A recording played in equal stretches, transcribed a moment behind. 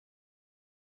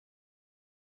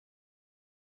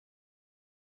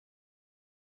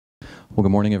Well,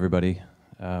 good morning, everybody.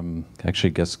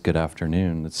 Actually, guess good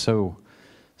afternoon. It's so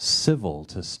civil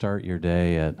to start your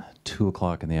day at 2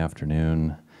 o'clock in the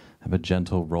afternoon, have a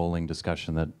gentle rolling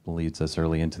discussion that leads us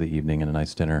early into the evening and a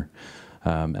nice dinner.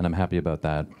 And I'm happy about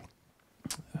that.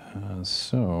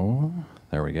 So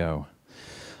there we go.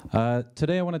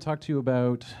 Today I want to talk to you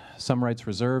about some rights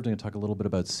reserved. I'm going to talk a little bit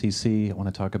about CC. I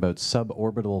want to talk about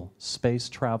suborbital space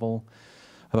travel,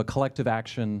 about collective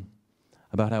action,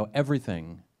 about how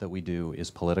everything that we do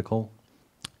is political,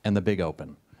 and the big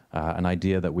open, an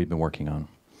idea that we've been working on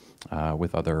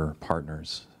with other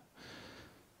partners.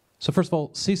 So first of all,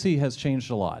 CC has changed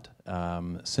a lot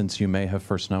since you may have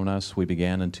first known us. We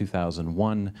began in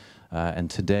 2001,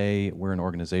 and today we're an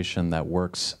organization that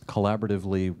works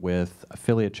collaboratively with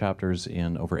affiliate chapters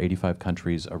in over 85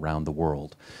 countries around the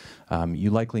world.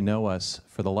 You likely know us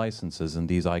for the licenses and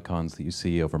these icons that you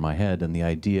see over my head, and the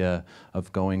idea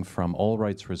of going from all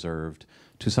rights reserved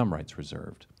to some rights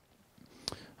reserved.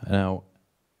 Now,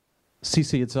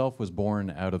 CC itself was born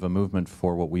out of a movement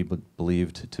for what we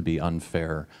believed to be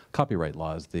unfair copyright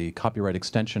laws. The Copyright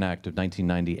Extension Act of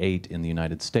 1998 in the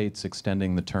United States,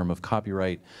 extending the term of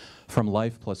copyright from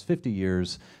life plus 50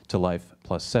 years to life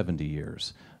plus 70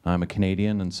 years. I'm a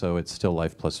Canadian, and so it's still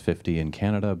life plus 50 in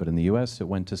Canada, but in the US it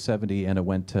went to 70, and it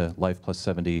went to life plus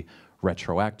 70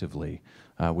 retroactively,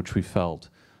 which we felt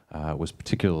was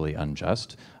particularly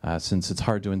unjust, since it's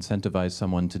hard to incentivize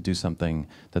someone to do something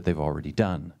that they've already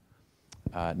done.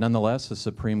 Nonetheless, a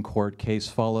Supreme Court case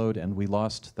followed, and we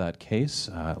lost that case.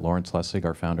 Lawrence Lessig,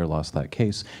 our founder, lost that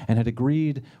case and had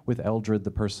agreed with Eldred, the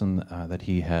person that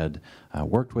he had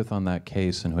worked with on that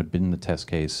case and who had been in the test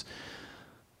case,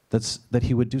 that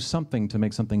he would do something to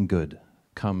make something good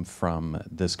come from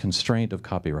this constraint of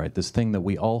copyright, this thing that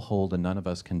we all hold and none of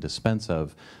us can dispense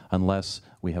of unless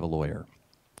we have a lawyer.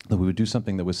 That we would do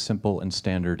something that was simple and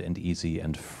standard and easy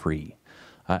and free.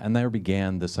 And there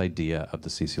began this idea of the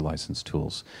CC license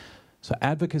tools. So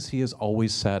advocacy has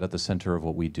always sat at the center of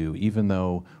what we do, even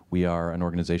though we are an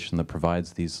organization that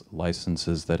provides these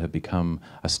licenses that have become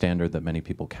a standard that many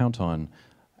people count on.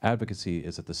 Advocacy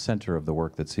is at the center of the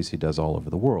work that CC does all over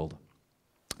the world.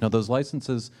 Now, those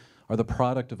licenses are the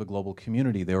product of a global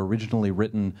community. They were originally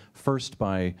written first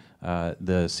by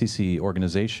the CC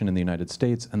organization in the United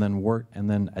States, and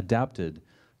then adapted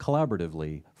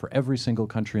collaboratively for every single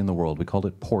country in the world. We called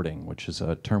it porting, which is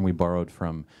a term we borrowed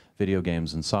from video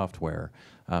games and software.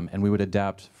 And we would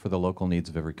adapt for the local needs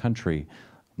of every country.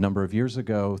 A number of years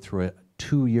ago, through a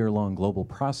 2-year-long global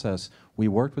process, we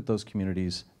worked with those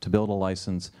communities to build a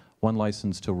license, one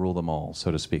license to rule them all,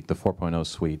 so to speak, the 4.0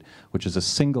 suite, which is a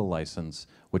single license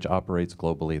which operates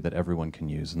globally that everyone can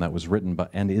use. And that was written by,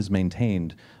 and is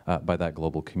maintained by that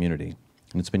global community.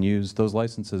 And it's been used, those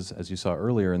licenses, as you saw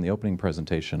earlier in the opening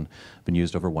presentation, have been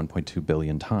used over 1.2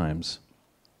 billion times.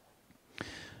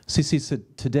 CC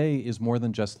today is more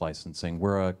than just licensing.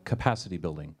 We're a capacity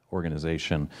building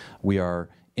organization. We are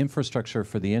infrastructure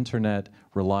for the internet,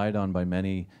 relied on by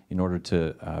many in order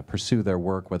to pursue their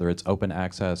work, whether it's open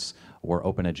access or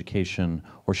open education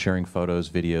or sharing photos,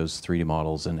 videos, 3D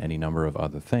models, and any number of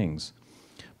other things.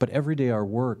 But every day our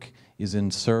work is in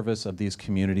service of these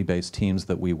community-based teams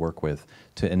that we work with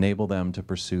to enable them to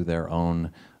pursue their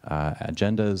own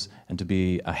agendas and to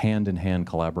be a hand-in-hand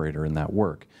collaborator in that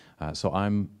work. So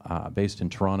I'm based in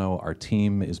Toronto. Our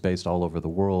team is based all over the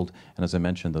world, and as I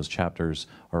mentioned, those chapters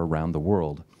are around the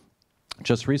world.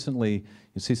 Just recently,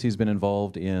 CC has been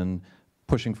involved in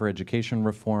pushing for education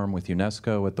reform with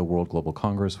UNESCO at the World Global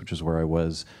Congress, which is where I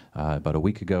was about a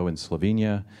week ago in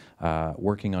Slovenia,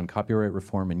 working on copyright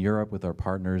reform in Europe with our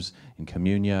partners in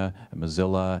Communia,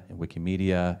 Mozilla,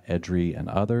 Wikimedia, EDRI, and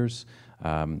others.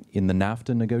 In the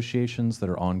NAFTA negotiations that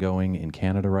are ongoing in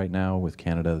Canada right now with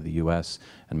Canada, the US,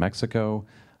 and Mexico,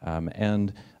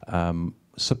 and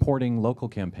supporting local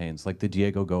campaigns like the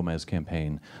Diego Gomez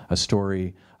campaign, a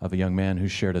story of a young man who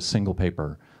shared a single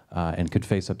paper and could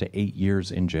face up to 8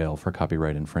 years in jail for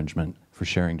copyright infringement for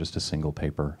sharing just a single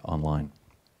paper online.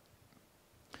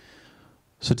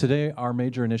 So today our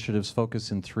major initiatives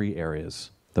focus in 3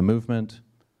 areas: the movement,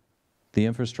 the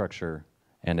infrastructure,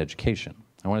 and education.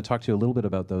 I want to talk to you a little bit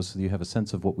about those so that you have a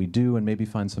sense of what we do and maybe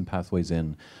find some pathways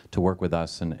in to work with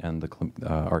us and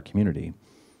our community.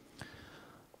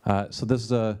 So this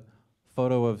is a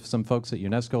photo of some folks at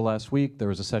UNESCO last week. There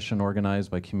was a session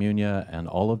organized by Communia, and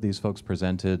all of these folks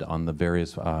presented on the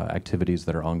various activities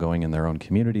that are ongoing in their own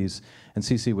communities, and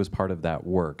CC was part of that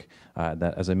work.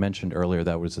 That, as I mentioned earlier,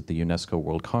 that was at the UNESCO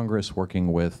World Congress,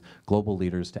 working with global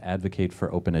leaders to advocate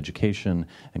for open education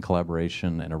and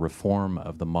collaboration and a reform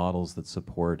of the models that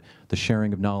support the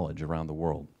sharing of knowledge around the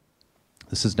world.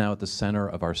 This is now at the center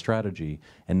of our strategy,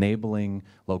 enabling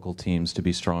local teams to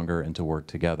be stronger and to work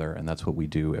together, and that's what we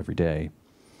do every day.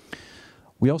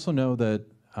 We also know that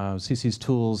CC's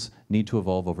tools need to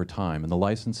evolve over time, and the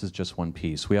license is just one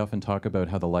piece. We often talk about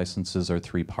how the licenses are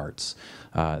three parts: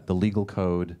 the legal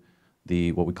code,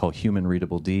 what we call human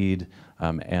readable deed,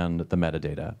 and the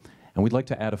metadata. And we'd like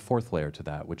to add a fourth layer to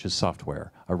that, which is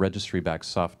software, a registry-backed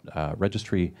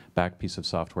piece of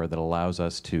software that allows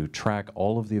us to track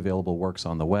all of the available works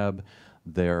on the web,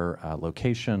 their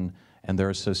location, and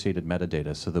their associated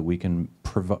metadata, so that we can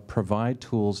provide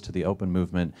tools to the open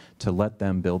movement to let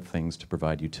them build things to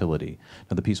provide utility.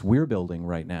 Now, the piece we're building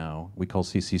right now, we call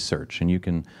CC Search, and you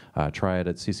can try it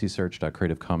at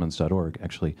ccsearch.creativecommons.org.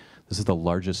 Actually, this is the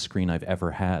largest screen I've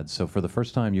ever had, so for the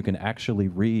first time, you can actually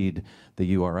read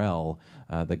the URL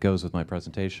that goes with my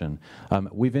presentation.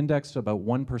 We've indexed about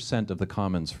 1% of the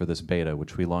commons for this beta,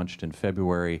 which we launched in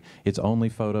February. It's only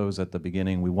photos at the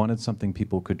beginning. We wanted something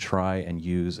people could try and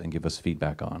use and give us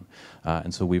feedback on.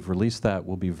 And so we've released that.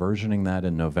 We'll be versioning that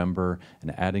in November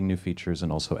and adding new features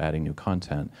and also adding new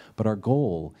content. But our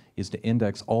goal is to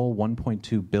index all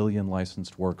 1.2 billion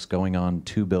licensed works, going on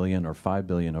 2 billion or 5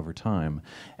 billion over time,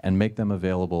 and make them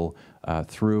available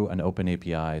through an open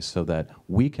API so that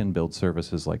we can build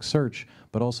services like search,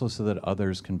 but also so that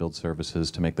others can build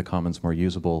services to make the commons more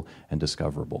usable and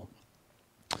discoverable.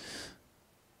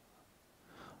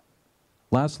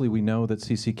 Lastly, we know that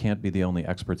CC can't be the only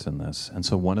experts in this, and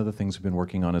so one of the things we've been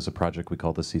working on is a project we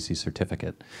call the CC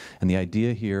Certificate. And the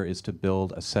idea here is to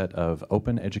build a set of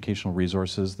open educational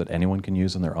resources that anyone can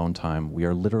use in their own time. We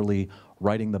are literally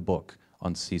writing the book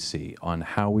on CC, on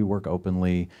how we work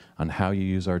openly, on how you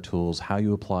use our tools, how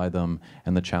you apply them,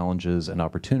 and the challenges and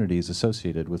opportunities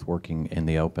associated with working in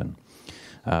the open.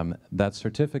 That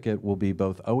certificate will be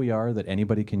both OER that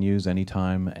anybody can use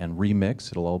anytime and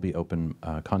remix. It'll all be open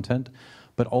content,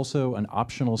 but also an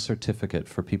optional certificate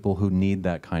for people who need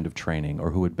that kind of training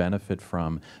or who would benefit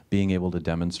from being able to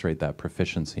demonstrate that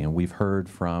proficiency. And we've heard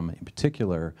from, in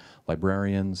particular,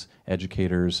 librarians,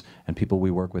 educators, and people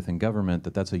we work with in government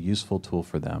that that's a useful tool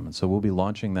for them. And so we'll be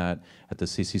launching that at the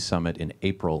CC Summit in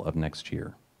April of next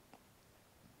year.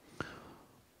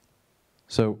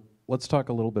 So let's talk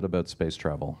a little bit about space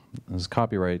travel. This is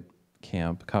CopyCamp,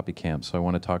 so I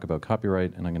want to talk about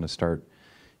copyright, and I'm going to start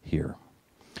here.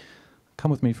 Come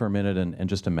with me for a minute and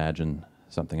just imagine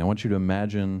something. I want you to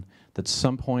imagine that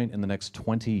some point in the next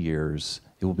 20 years,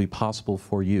 it will be possible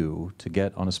for you to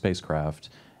get on a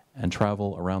spacecraft and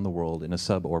travel around the world in a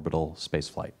suborbital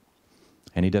spaceflight.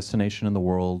 Any destination in the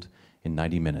world in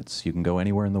 90 minutes. You can go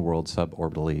anywhere in the world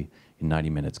suborbitally in 90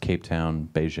 minutes. Cape Town,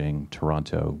 Beijing,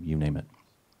 Toronto, you name it.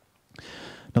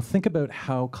 Now think about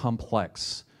how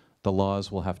complex the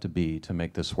laws will have to be to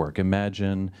make this work.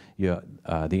 Imagine the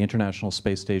International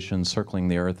Space Station circling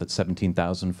the Earth at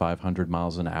 17,500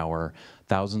 miles an hour,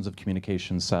 thousands of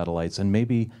communications satellites, and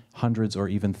maybe hundreds or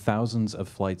even thousands of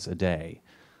flights a day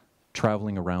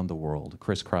traveling around the world,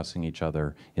 crisscrossing each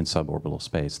other in suborbital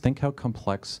space. Think how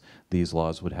complex these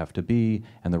laws would have to be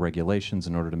and the regulations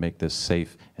in order to make this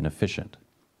safe and efficient.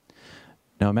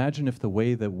 Now imagine if the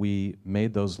way that we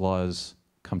made those laws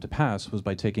come to pass was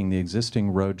by taking the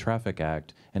existing Road Traffic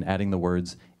Act and adding the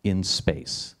words "in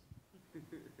space."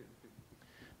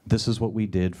 This is what we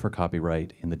did for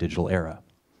copyright in the digital era.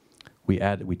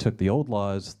 We took the old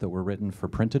laws that were written for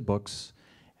printed books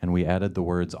and we added the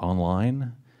words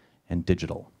online and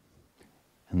digital.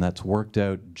 And that's worked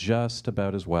out just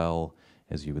about as well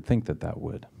as you would think that that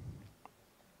would.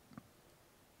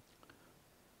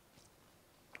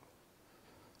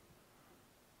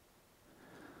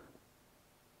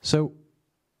 So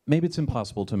maybe it's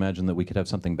impossible to imagine that we could have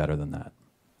something better than that.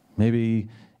 Maybe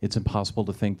it's impossible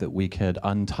to think that we could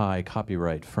untie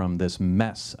copyright from this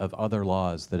mess of other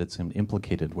laws that it's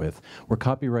implicated with, where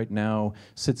copyright now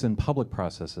sits in public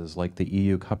processes like the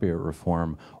EU copyright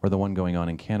reform or the one going on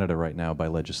in Canada right now by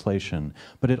legislation,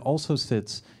 but it also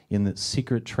sits in the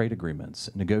secret trade agreements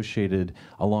negotiated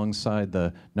alongside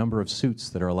the number of suits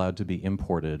that are allowed to be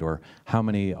imported or how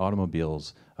many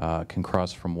automobiles can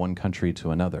cross from one country to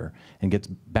another, and gets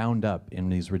bound up in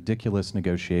these ridiculous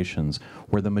negotiations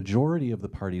where the majority of the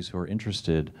parties who are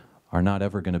interested are not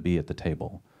ever going to be at the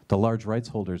table. The large rights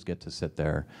holders get to sit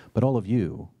there, but all of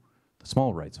you, the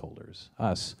small rights holders,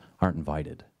 us, aren't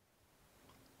invited.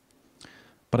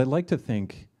 But I'd like to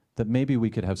think that maybe we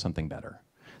could have something better,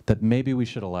 that maybe we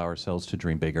should allow ourselves to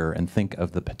dream bigger and think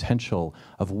of the potential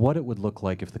of what it would look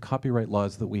like if the copyright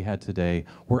laws that we had today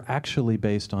were actually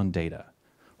based on data,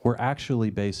 were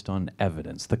actually based on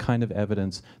evidence, the kind of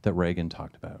evidence that Reagan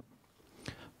talked about.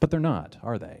 But they're not,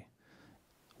 are they?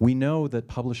 We know that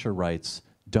publisher rights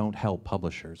don't help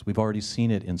publishers. We've already seen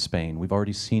it in Spain. We've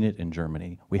already seen it in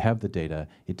Germany. We have the data.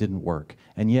 It didn't work.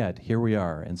 And yet, here we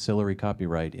are, ancillary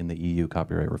copyright in the EU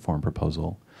copyright reform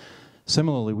proposal.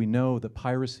 Similarly, we know that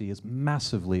piracy is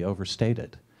massively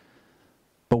overstated.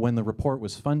 But when the report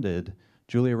was funded,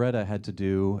 Julia Reda had to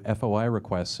do FOI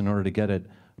requests in order to get it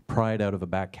pried out of a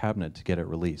back cabinet to get it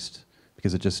released,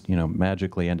 because it just,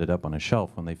 magically ended up on a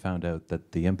shelf when they found out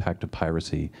that the impact of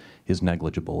piracy is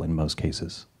negligible in most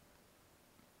cases.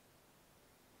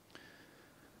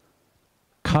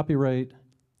 Copyright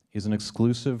is an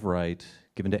exclusive right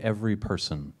given to every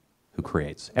person who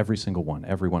creates, every single one,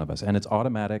 every one of us. And it's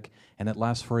automatic, and it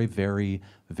lasts for a very,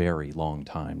 very long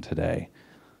time today.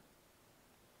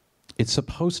 It's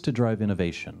supposed to drive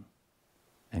innovation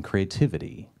and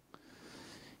creativity.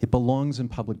 It belongs in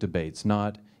public debates,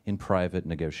 not in private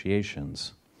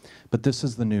negotiations. But this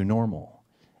is the new normal.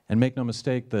 And make no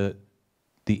mistake, the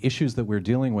issues that we're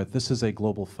dealing with, this is a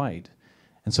global fight.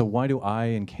 And so why do I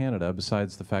in Canada,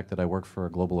 besides the fact that I work for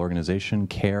a global organization,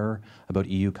 care about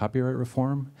EU copyright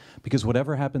reform? Because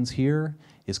whatever happens here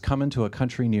is coming to a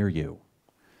country near you.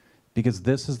 Because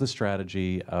this is the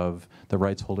strategy of the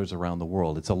rights holders around the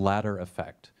world. It's a ladder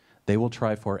effect. They will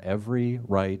try for every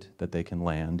right that they can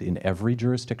land in every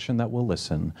jurisdiction that will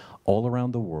listen all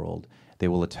around the world. They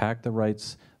will attack the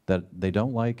rights that they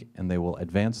don't like, and they will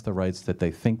advance the rights that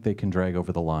they think they can drag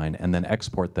over the line and then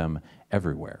export them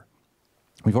everywhere.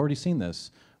 We've already seen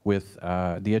this with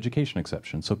the education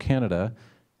exception. So Canada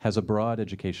has a broad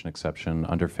education exception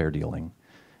under fair dealing.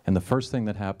 And the first thing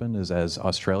that happened is, as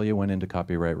Australia went into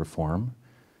copyright reform,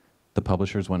 the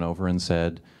publishers went over and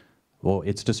said, well,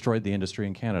 it's destroyed the industry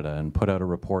in Canada, and put out a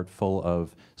report full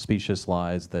of specious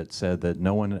lies that said that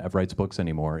no one writes books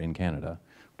anymore in Canada,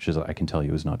 which is, I can tell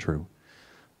you, is not true.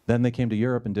 Then they came to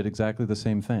Europe and did exactly the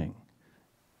same thing.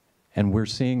 And we're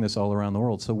seeing this all around the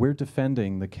world. So we're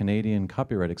defending the Canadian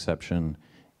copyright exception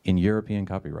in European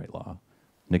copyright law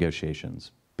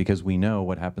negotiations, because we know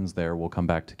what happens there will come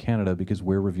back to Canada, because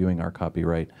we're reviewing our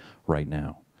copyright right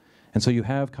now. And so you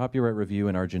have copyright review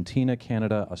in Argentina,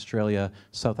 Canada, Australia,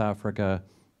 South Africa,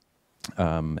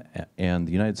 and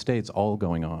the United States all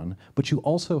going on. But you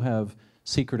also have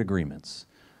secret agreements.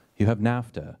 You have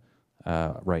NAFTA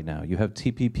right now. You have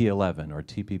TPP 11, or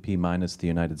TPP minus the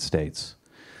United States.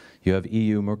 You have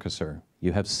EU Mercosur,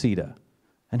 you have CETA,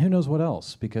 and who knows what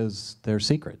else, because they're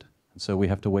secret. And so we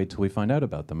have to wait till we find out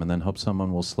about them and then hope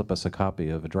someone will slip us a copy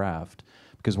of a draft,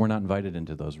 because we're not invited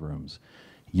into those rooms.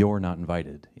 You're not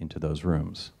invited into those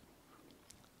rooms.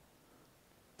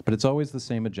 But it's always the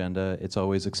same agenda. It's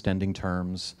always extending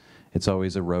terms. It's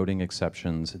always eroding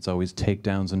exceptions. It's always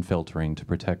takedowns and filtering to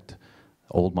protect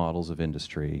old models of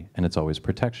industry, and it's always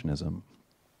protectionism.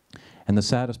 And the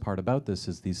saddest part about this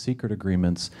is these secret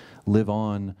agreements live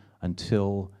on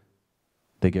until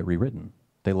they get rewritten.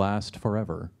 They last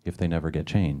forever if they never get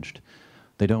changed.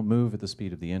 They don't move at the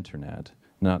speed of the internet.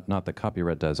 Not that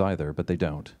copyright does either, but they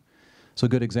don't. So a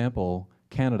good example,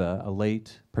 Canada, a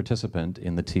late participant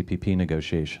in the TPP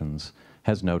negotiations,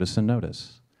 has notice and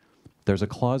notice. There's a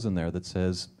clause in there that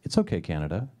says, it's okay,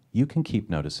 Canada, you can keep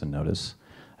notice and notice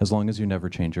as long as you never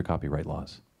change your copyright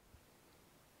laws.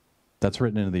 That's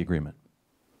written into the agreement.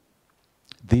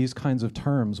 These kinds of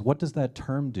terms, what does that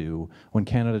term do when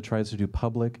Canada tries to do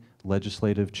public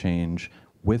legislative change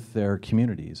with their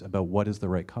communities about what is the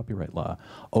right copyright law?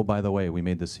 Oh, by the way, we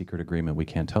made this secret agreement we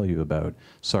can't tell you about.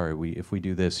 Sorry, if we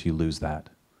do this, you lose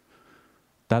that.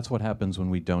 That's what happens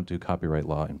when we don't do copyright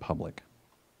law in public.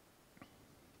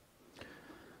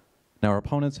 Now, our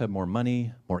opponents have more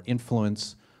money, more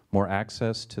influence, more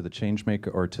access to the change maker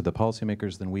or to the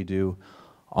policymakers than we do.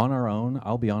 On our own,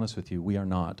 I'll be honest with you, we are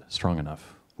not strong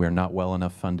enough. We are not well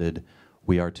enough funded.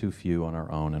 We are too few on our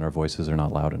own, and our voices are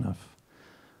not loud enough.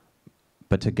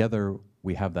 But together,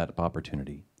 we have that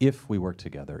opportunity. If we work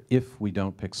together, if we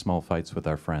don't pick small fights with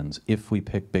our friends, if we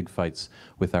pick big fights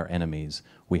with our enemies,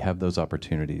 we have those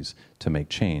opportunities to make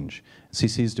change.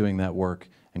 CC is doing that work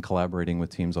and collaborating with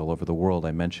teams all over the world.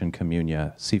 I mentioned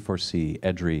Communia, C4C,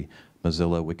 EDRI,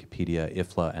 Mozilla, Wikipedia,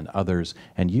 IFLA, and others,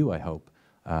 and you, I hope,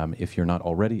 if you're not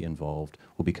already involved,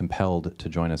 will be compelled to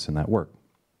join us in that work.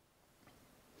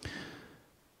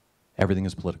 Everything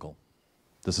is political.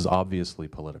 This is obviously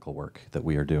political work that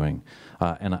we are doing.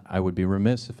 And I would be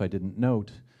remiss if I didn't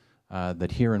note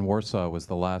that here in Warsaw was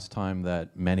the last time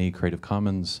that many Creative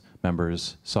Commons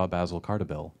members saw Basil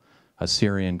Kartabil, a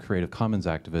Syrian Creative Commons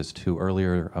activist who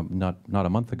earlier, not a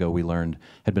month ago, we learned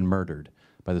had been murdered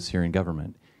by the Syrian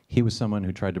government. He was someone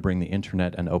who tried to bring the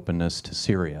internet and openness to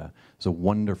Syria. There's a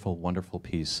wonderful, wonderful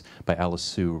piece by Alice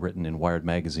Su written in Wired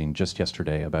magazine just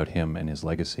yesterday about him and his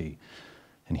legacy.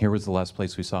 And here was the last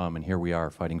place we saw him, and here we are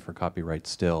fighting for copyright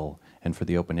still and for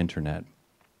the open internet.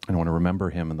 And I want to remember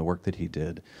him and the work that he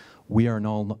did. We are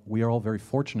all very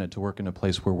fortunate to work in a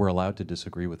place where we're allowed to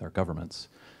disagree with our governments,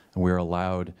 and we are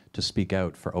allowed to speak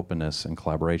out for openness and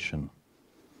collaboration.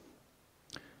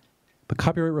 But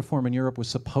copyright reform in Europe was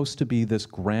supposed to be this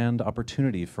grand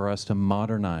opportunity for us to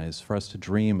modernize, for us to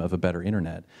dream of a better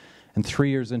internet. And 3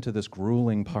 years into this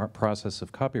grueling process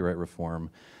of copyright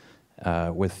reform,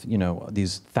 with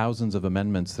these thousands of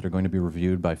amendments that are going to be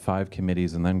reviewed by 5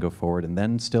 committees and then go forward and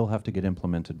then still have to get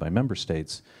implemented by member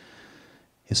states,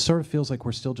 it sort of feels like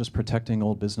we're still just protecting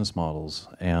old business models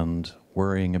and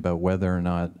worrying about whether or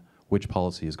not which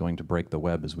policy is going to break the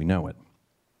web as we know it.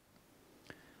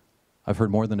 I've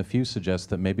heard more than a few suggest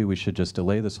that maybe we should just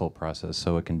delay this whole process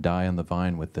so it can die on the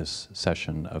vine with this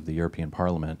session of the European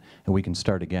Parliament, and we can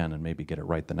start again and maybe get it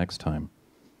right the next time.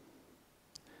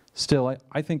 Still,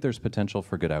 I think there's potential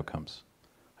for good outcomes.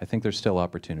 I think there's still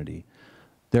opportunity.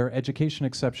 There are education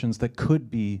exceptions that could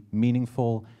be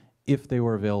meaningful if they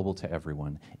were available to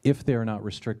everyone, if they are not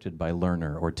restricted by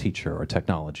learner or teacher or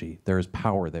technology. There is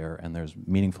power there and there's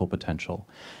meaningful potential.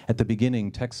 At the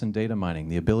beginning, text and data mining,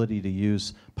 the ability to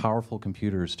use powerful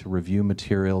computers to review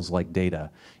materials like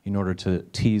data in order to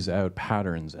tease out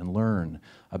patterns and learn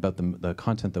about the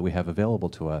content that we have available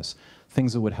to us,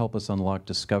 things that would help us unlock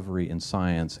discovery in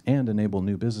science and enable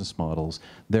new business models.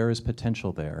 There is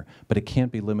potential there, but it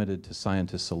can't be limited to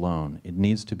scientists alone. It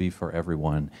needs to be for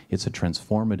everyone. It's a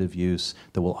transformative use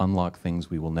that will unlock things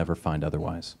we will never find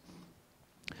otherwise.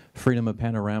 Freedom of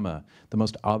panorama, the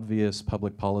most obvious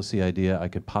public policy idea I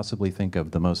could possibly think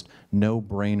of, the most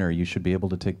no-brainer, you should be able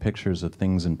to take pictures of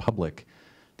things in public.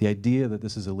 The idea that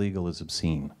this is illegal is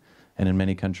obscene, and in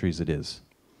many countries it is.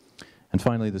 And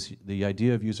finally, the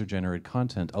idea of user-generated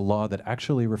content, a law that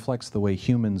actually reflects the way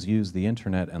humans use the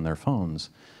internet and their phones,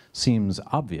 seems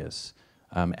obvious,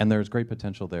 and there's great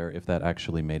potential there if that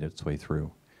actually made its way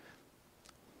through.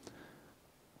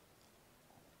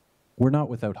 We're not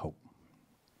without hope.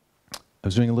 I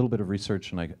was doing a little bit of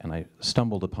research and I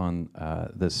stumbled upon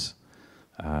this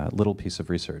little piece of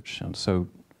research. And so,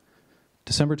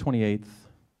 December 28th,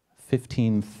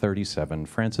 1537,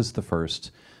 Francis I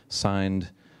signed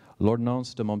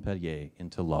L'Ordonnance de Montpellier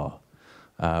into law,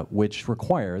 which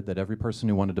required that every person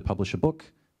who wanted to publish a book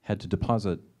had to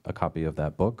deposit a copy of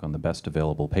that book on the best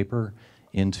available paper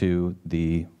into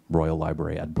the Royal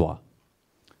Library at Blois.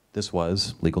 This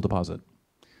was legal deposit.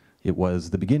 It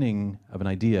was the beginning of an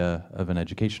idea of an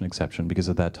education exception, because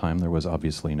at that time there was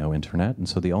obviously no internet, and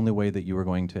so the only way that you were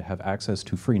going to have access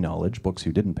to free knowledge, books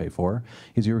you didn't pay for,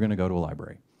 is you were going to go to a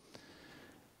library.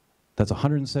 That's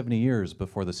 170 years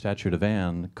before the Statute of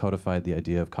Anne codified the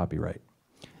idea of copyright.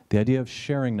 The idea of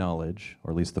sharing knowledge,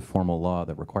 or at least the formal law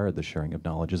that required the sharing of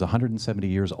knowledge, is 170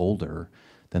 years older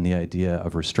than the idea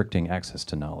of restricting access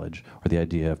to knowledge or the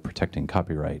idea of protecting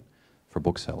copyright for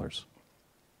booksellers.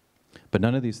 But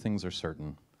none of these things are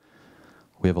certain.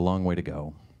 We have a long way to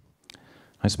go.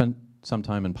 I spent some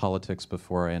time in politics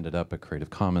before I ended up at Creative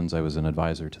Commons. I was an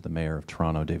advisor to the mayor of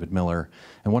Toronto, David Miller,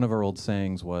 and one of our old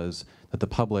sayings was that the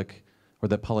public, or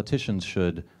that politicians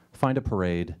should find a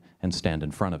parade and stand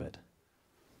in front of it.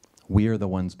 We are the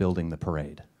ones building the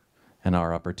parade, and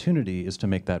our opportunity is to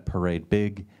make that parade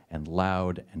big and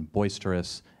loud and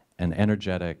boisterous and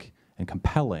energetic and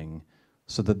compelling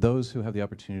so that those who have the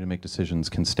opportunity to make decisions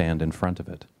can stand in front of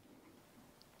it.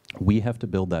 We have to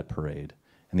build that parade,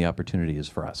 and the opportunity is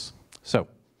for us. So,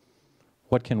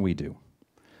 what can we do?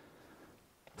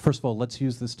 First of all, let's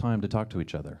use this time to talk to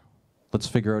each other. Let's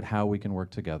figure out how we can work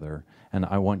together. And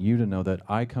I want you to know that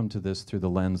I come to this through the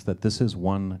lens that this is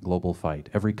one global fight.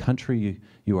 Every country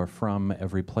you are from,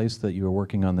 every place that you are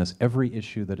working on this, every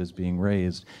issue that is being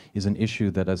raised is an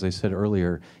issue that, as I said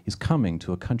earlier, is coming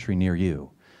to a country near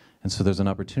you. And so there's an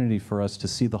opportunity for us to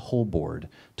see the whole board,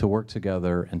 to work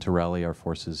together and to rally our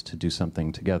forces to do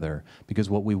something together. Because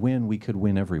what we win, we could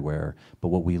win everywhere, but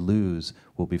what we lose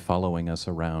will be following us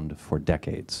around for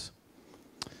decades.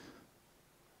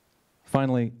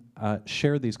 Finally,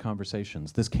 share these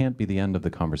conversations. This can't be the end of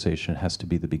the conversation, it has to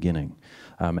be the beginning.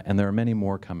 And there are many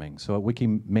more coming. So at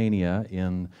Wikimania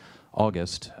in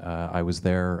August, I was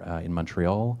there in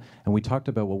Montreal, and we talked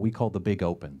about what we call the big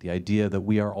open, the idea that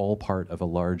we are all part of a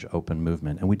large open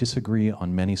movement, and we disagree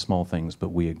on many small things,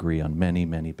 but we agree on many,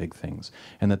 many big things,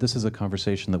 and that this is a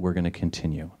conversation that we're going to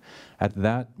continue. At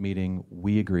that meeting,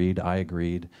 I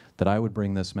agreed, that I would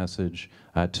bring this message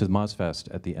to MozFest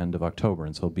at the end of October,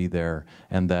 and so I'll be there,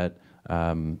 and that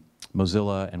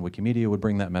Mozilla and Wikimedia would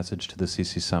bring that message to the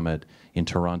CC Summit in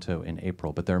Toronto in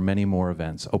April, but there are many more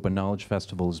events. Open Knowledge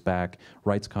Festival is back,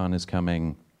 RightsCon is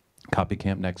coming,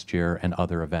 CopyCamp next year, and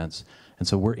other events. And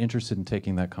so we're interested in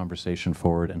taking that conversation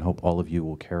forward and hope all of you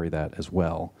will carry that as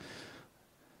well.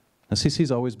 Now,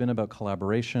 CC's always been about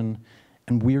collaboration,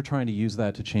 and we're trying to use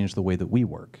that to change the way that we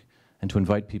work and to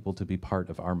invite people to be part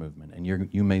of our movement. And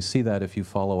you may see that if you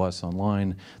follow us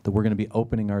online, that we're going to be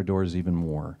opening our doors even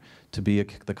more to be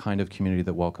the kind of community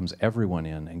that welcomes everyone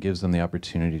in and gives them the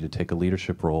opportunity to take a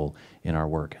leadership role in our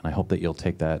work. And I hope that you'll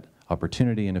take that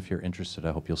opportunity, and if you're interested,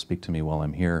 I hope you'll speak to me while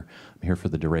I'm here. I'm here for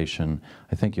the duration.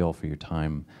 I thank you all for your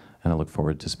time, and I look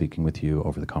forward to speaking with you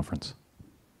over the conference.